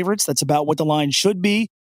 7.5-point favorites. That's about what the line should be.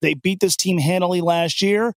 They beat this team handily last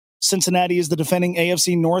year. Cincinnati is the defending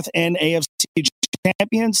AFC North and AFC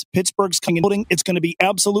champions. Pittsburgh's coming in. It's going to be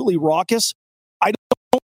absolutely raucous. I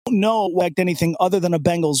don't know anything other than a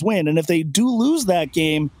Bengals win. And if they do lose that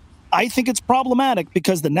game, I think it's problematic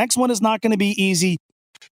because the next one is not going to be easy.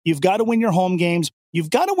 You've got to win your home games.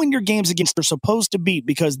 You've got to win your games against they're supposed to beat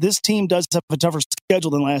because this team does have a tougher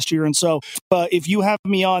schedule than last year. And so if you have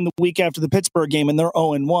me on the week after the Pittsburgh game and they're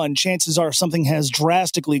 0-1, chances are something has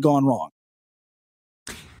drastically gone wrong.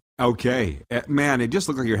 Okay. Man, it just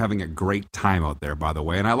looks like you're having a great time out there, by the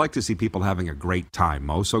way. And I like to see people having a great time,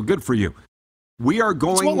 Mo. So good for you. We are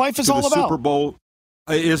going what life is to all the about. Super Bowl,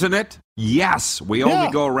 isn't it? Yes. We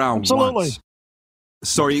only go around absolutely. once.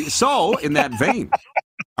 So, in that vein,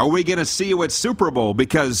 are we going to see you at Super Bowl?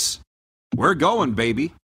 Because we're going,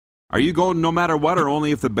 baby. Are you going no matter what or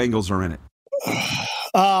only if the Bengals are in it?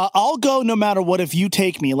 I'll go no matter what if you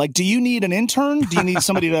take me. Like, do you need an intern? Do you need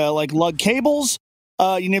somebody to, like, lug cables?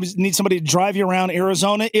 You need somebody to drive you around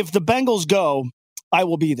Arizona. If the Bengals go, I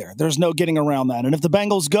will be there. There's no getting around that. And if the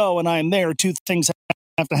Bengals go and I am there, two things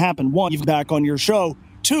have to happen. One, you've back on your show.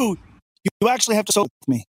 Two, you actually have to show with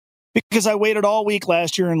me because I waited all week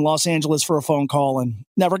last year in Los Angeles for a phone call and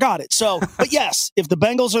never got it. So, but yes, if the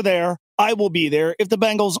Bengals are there, I will be there. If the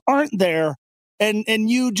Bengals aren't there and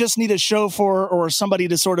you just need a show for or somebody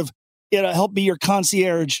to sort of help be your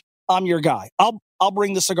concierge, I'm your guy. I'll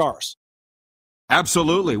bring the cigars.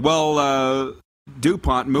 Absolutely. Well,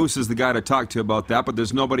 DuPont, Moose is the guy to talk to about that, but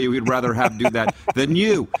there's nobody we'd rather have do that than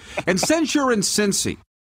you. And since you're in Cincy,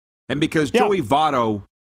 and because Joey Votto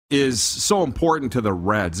is so important to the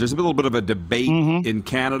Reds, there's a little bit of a debate in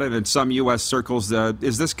Canada and in some U.S. circles.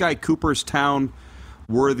 Is this guy Cooperstown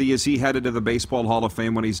worthy? Is he headed to the Baseball Hall of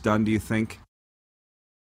Fame when he's done, do you think?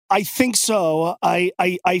 I think so. I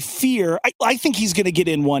think he's going to get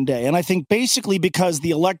in one day. And I think basically because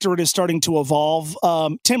the electorate is starting to evolve,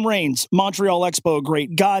 Tim Raines, Montreal Expo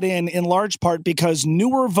great, got in large part because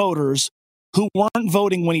newer voters who weren't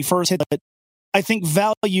voting when he first hit it I think,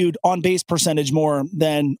 valued on base percentage more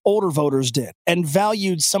than older voters did, and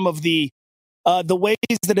valued some of the ways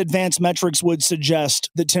that advanced metrics would suggest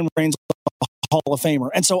that Tim Raines was a Hall of Famer.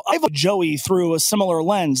 And so I vote Joey through a similar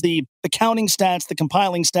lens. The counting stats, the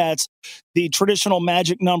compiling stats, the traditional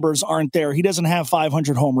magic numbers aren't there. He doesn't have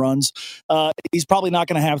 500 home runs. He's probably not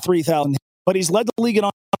going to have 3,000, but he's led the league in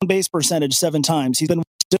on-base percentage 7 times. He's been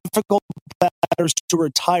difficult batters to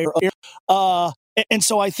retire. And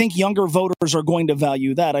so I think younger voters are going to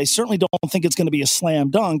value that. I certainly don't think it's going to be a slam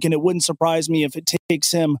dunk, and it wouldn't surprise me if it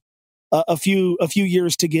takes him a few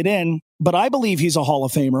years to get in. But I believe he's a Hall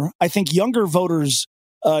of Famer. I think younger voters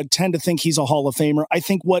tend to think he's a Hall of Famer. I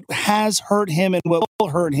think what has hurt him and what will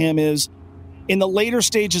hurt him is in the later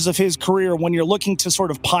stages of his career, when you're looking to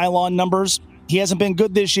sort of pile on numbers, he hasn't been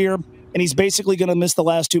good this year, and he's basically going to miss the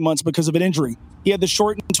last 2 months because of an injury. He had the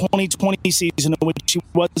shortened 2020 season in which he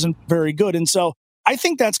wasn't very good. And so I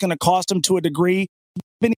think that's going to cost him to a degree.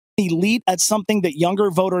 Been elite at something that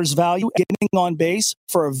younger voters value, getting on base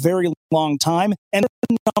for a very long time, and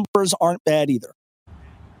the numbers aren't bad either.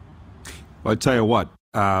 Well, I tell you what,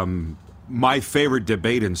 my favorite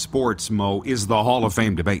debate in sports, Mo, is the Hall of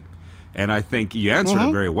Fame debate. And I think you answered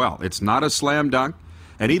it very well. It's not a slam dunk.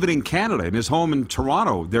 And even in Canada, in his home in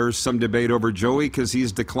Toronto, there's some debate over Joey because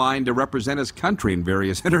he's declined to represent his country in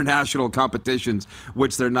various international competitions,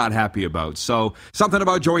 which they're not happy about. So something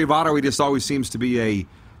about Joey Votto, he just always seems to be a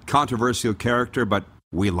controversial character, but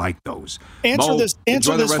we like those. Answer this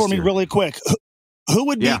for me really quick. Who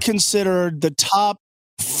would be considered the top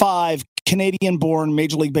 5 Canadian-born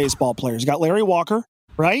Major League Baseball players? You got Larry Walker,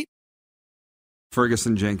 right?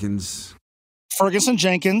 Ferguson Jenkins.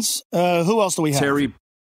 Who else do we have?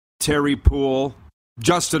 Terry Poole,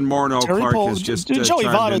 Justin Morneau. Clark Poole, is just Joey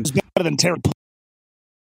Votto is better than Terry Poole.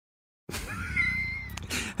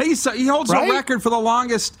 He holds a record for the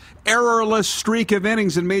longest errorless streak of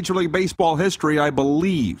innings in Major League Baseball history, I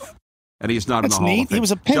believe. And he's not in the Hall of Fame. He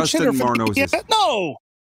was a pinch hitter. No.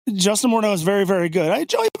 Justin Morneau is very, very good.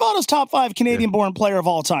 Joey Votto's top 5 Canadian-born player of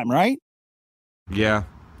all time, right? Yeah.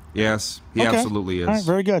 Yes. He absolutely is. All right.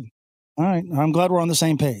 Very good. All right. I'm glad we're on the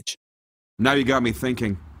same page. Now you got me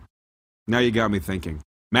thinking.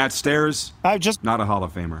 Matt Stairs, not a Hall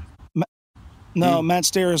of Famer. Matt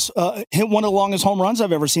Stairs hit one of the longest home runs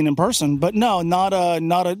I've ever seen in person. But no, not a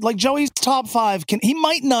like Joey's top 5. He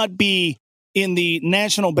might not be in the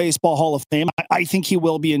National Baseball Hall of Fame. I think he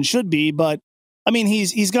will be and should be. But I mean,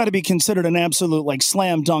 he's got to be considered an absolute like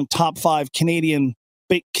slam dunk top 5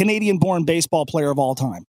 Canadian-born baseball player of all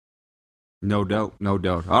time. No doubt.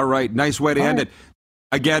 All right, nice way to end it.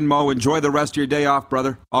 Again, Mo, enjoy the rest of your day off,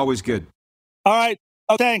 brother. Always good. All right.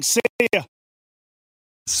 Oh, thanks. See ya.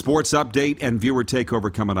 Sports update and viewer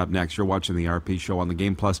takeover coming up next. You're watching the RP Show on the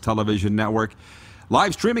Game Plus Television Network.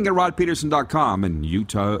 Live streaming at rodpeterson.com and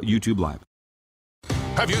YouTube Live.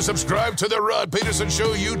 Have you subscribed to the Rod Peterson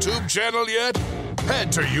Show YouTube channel yet?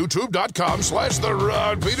 Head to youtube.com/The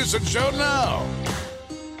Rod Peterson Show now.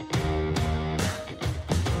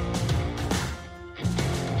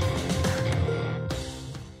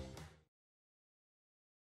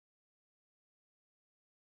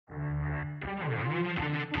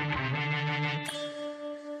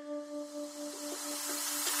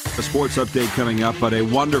 A sports update coming up, but a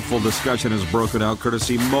wonderful discussion has broken out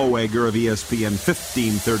courtesy Mo Egger of ESPN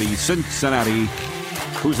 1530 Cincinnati,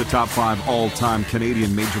 who's the top 5 all-time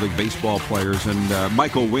Canadian Major League Baseball players. And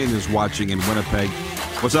Michael Wynn is watching in Winnipeg.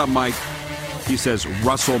 What's up, Mike? He says,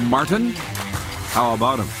 Russell Martin? How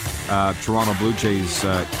about him? Toronto Blue Jays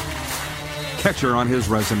catcher on his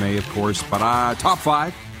resume, of course. But top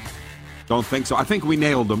 5? Don't think so. I think we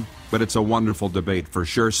nailed him. But it's a wonderful debate for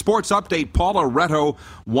sure. Sports update, Paula Retto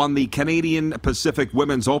won the Canadian Pacific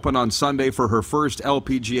Women's Open on Sunday for her first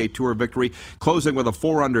LPGA Tour victory, closing with a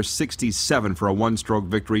 4-under 67 for a one-stroke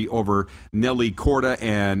victory over Nelly Korda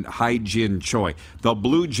and Hai-Jin Choi. The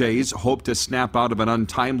Blue Jays hope to snap out of an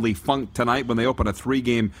untimely funk tonight when they open a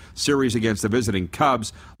 3-game series against the visiting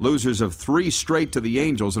Cubs, losers of 3 straight to the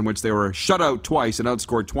Angels, in which they were shut out twice and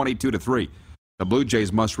outscored 22-3. The Blue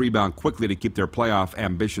Jays must rebound quickly to keep their playoff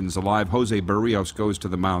ambitions alive. Jose Barrios goes to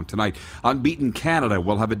the mound tonight. Unbeaten Canada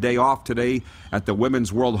will have a day off today at the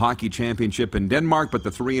Women's World Hockey Championship in Denmark, but the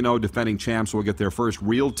 3-0 defending champs will get their first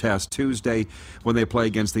real test Tuesday when they play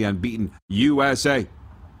against the unbeaten USA.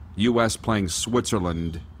 U.S. playing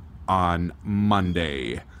Switzerland on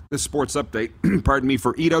Monday. This sports update, pardon me,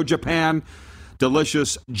 for Ito Japan.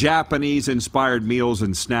 Delicious Japanese-inspired meals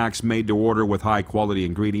and snacks made to order with high-quality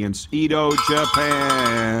ingredients. Ito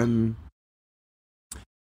Japan.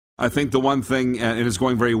 I think the one thing, and it is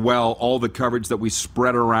going very well, all the coverage that we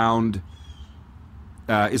spread around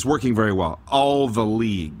is working very well. All the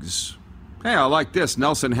leagues. Hey, I like this.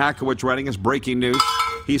 Nelson Hackowitz writing us breaking news.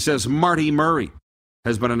 He says Marty Murray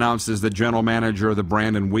has been announced as the general manager of the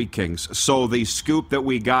Brandon Wheat Kings. So the scoop that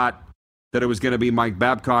we got that it was going to be Mike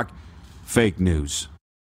Babcock, fake news.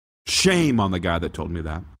 Shame on the guy that told me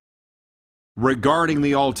that. Regarding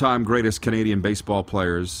the all-time greatest Canadian baseball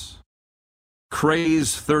players,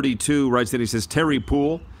 Craze32 writes in, he says, Terry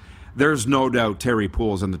Poole. There's no doubt Terry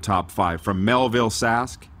Poole's in the top 5. From Melville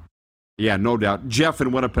Sask. Yeah, no doubt. Jeff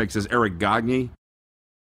in Winnipeg says Eric Gagne.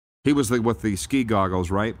 He was with the ski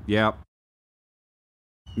goggles, right? Yeah.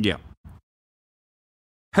 Yeah.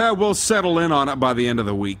 We'll settle in on it by the end of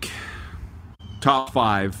the week. Top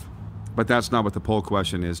 5. But that's not what the poll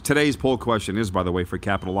question is. Today's poll question is, by the way, for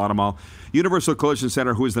Capital Automall. Universal Collision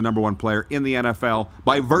Center, who is the number 1 player in the NFL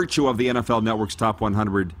by virtue of the NFL Network's Top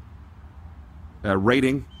 100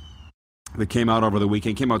 rating that came out over the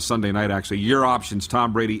weekend. Came out Sunday night, actually. Your options,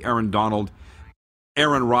 Tom Brady, Aaron Donald,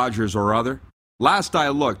 Aaron Rodgers, or other. Last I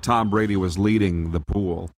looked, Tom Brady was leading the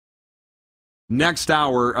pool. Next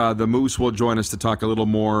hour, the Moose will join us to talk a little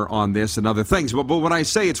more on this and other things. But when I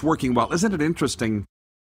say it's working well, isn't it interesting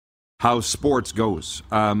how sports goes?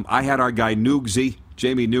 I had our guy Noogsy,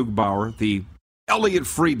 Jamie Neugbauer, the Elliot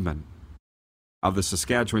Friedman of the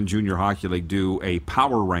Saskatchewan Junior Hockey League, do a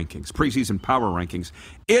power rankings, preseason power rankings.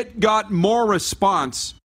 It got more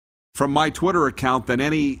response from my Twitter account than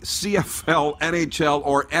any CFL, NHL,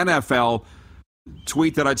 or NFL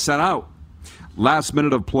tweet that I'd sent out. Last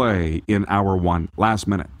minute of play in hour 1. Last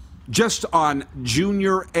minute. Just on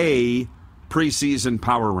Junior A preseason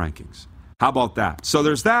power rankings. How about that? So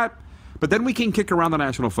there's that. But then we can kick around the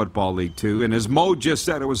National Football League, too. And as Mo just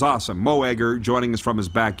said, it was awesome. Mo Egger joining us from his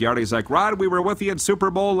backyard. He's like, Rod, we were with you at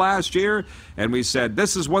Super Bowl last year. And we said,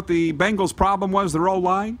 this is what the Bengals' problem was, their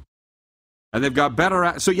O-line. And they've got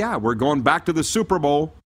better. So, yeah, we're going back to the Super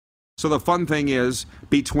Bowl. So the fun thing is,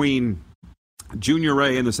 between Junior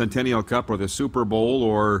A and the Centennial Cup or the Super Bowl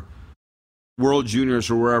or World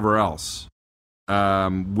Juniors or wherever else,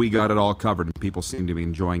 we got it all covered, and people seem to be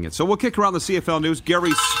enjoying it. So we'll kick around the CFL news.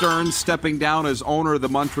 Gary Stern stepping down as owner of the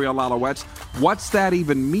Montreal Alouettes. What's that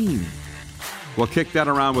even mean? We'll kick that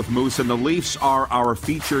around with Moose, and the Leafs are our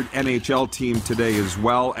featured NHL team today as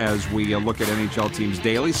well as we look at NHL teams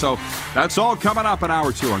daily. So that's all coming up in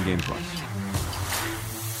hour 2 on Game Plus.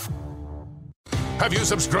 Have you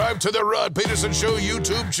subscribed to the Rod Peterson Show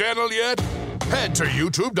YouTube channel yet? Head to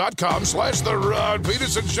youtube.com/The Rod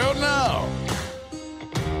Peterson Show now.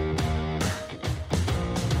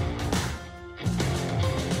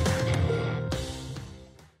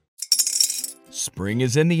 Spring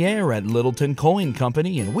is in the air at Littleton Coin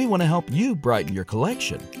Company, and we want to help you brighten your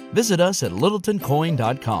collection. Visit us at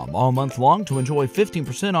littletoncoin.com all month long to enjoy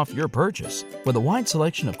 15% off your purchase. With a wide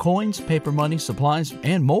selection of coins, paper money, supplies,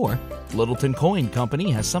 and more, Littleton Coin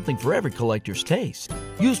Company has something for every collector's taste.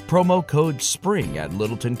 Use promo code SPRING at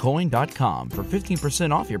littletoncoin.com for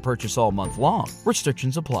 15% off your purchase all month long.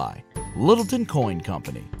 Restrictions apply. Littleton Coin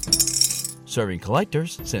Company. Serving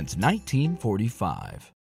collectors since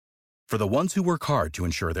 1945. For the ones who work hard to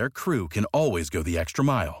ensure their crew can always go the extra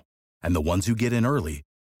mile, and the ones who get in early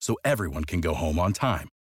so everyone can go home on time,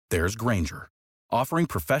 there's Grainger, offering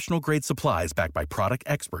professional-grade supplies backed by product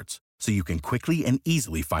experts so you can quickly and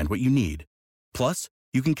easily find what you need. Plus,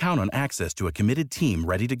 you can count on access to a committed team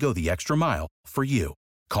ready to go the extra mile for you.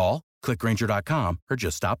 Call, click Grainger.com, or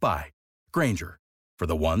just stop by. Grainger, for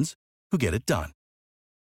the ones who get it done.